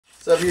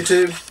What's up,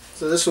 YouTube?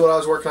 So this is what I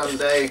was working on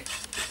today.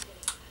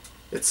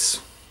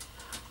 It's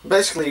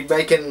basically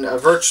making a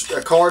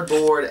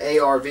cardboard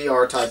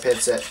AR/VR type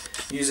headset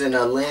using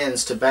a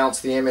lens to bounce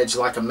the image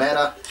like a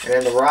Meta, and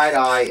in the right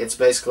eye it's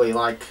basically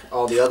like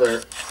all the other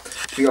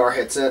VR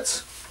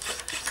headsets.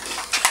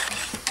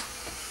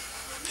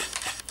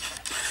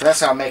 So that's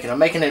how I'm making it. I'm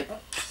making it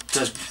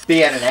to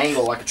be at an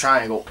angle like a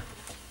triangle.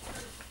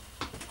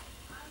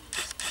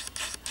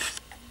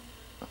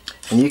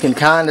 And you can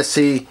kind of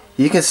see,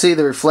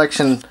 the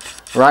reflection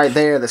right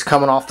there that's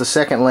coming off the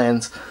second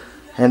lens,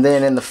 and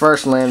then in the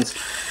first lens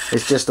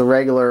it's just the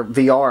regular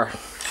VR.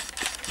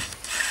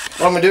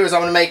 What I'm going to do is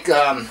I'm going to make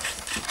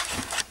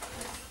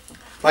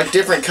like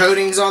different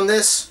coatings on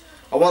this.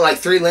 I want like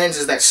 3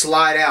 lenses that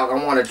slide out.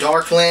 I want a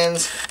dark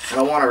lens and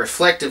I want a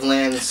reflective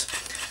lens.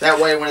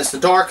 That way when it's the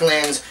dark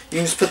lens, you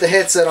can just put the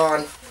headset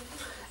on.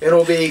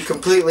 It'll be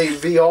completely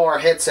VR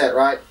headset,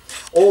 right?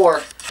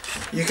 Or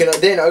you can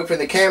then open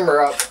the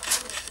camera up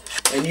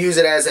and use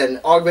it as an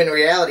augmented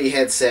reality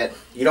headset.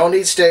 You don't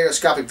need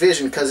stereoscopic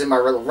vision because in my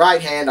right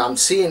hand I'm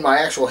seeing my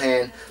actual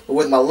hand, but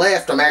with my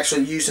left I'm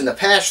actually using the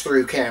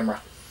pass-through camera.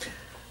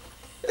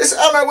 I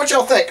don't know what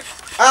y'all think.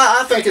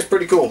 I think it's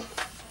pretty cool.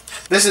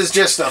 This is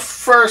just the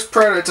first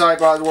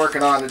prototype I was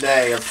working on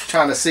today of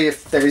trying to see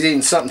if there's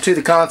even something to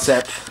the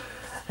concept,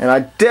 and I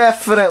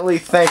definitely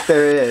think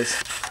there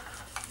is.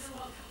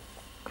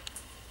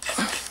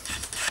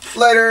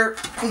 Later.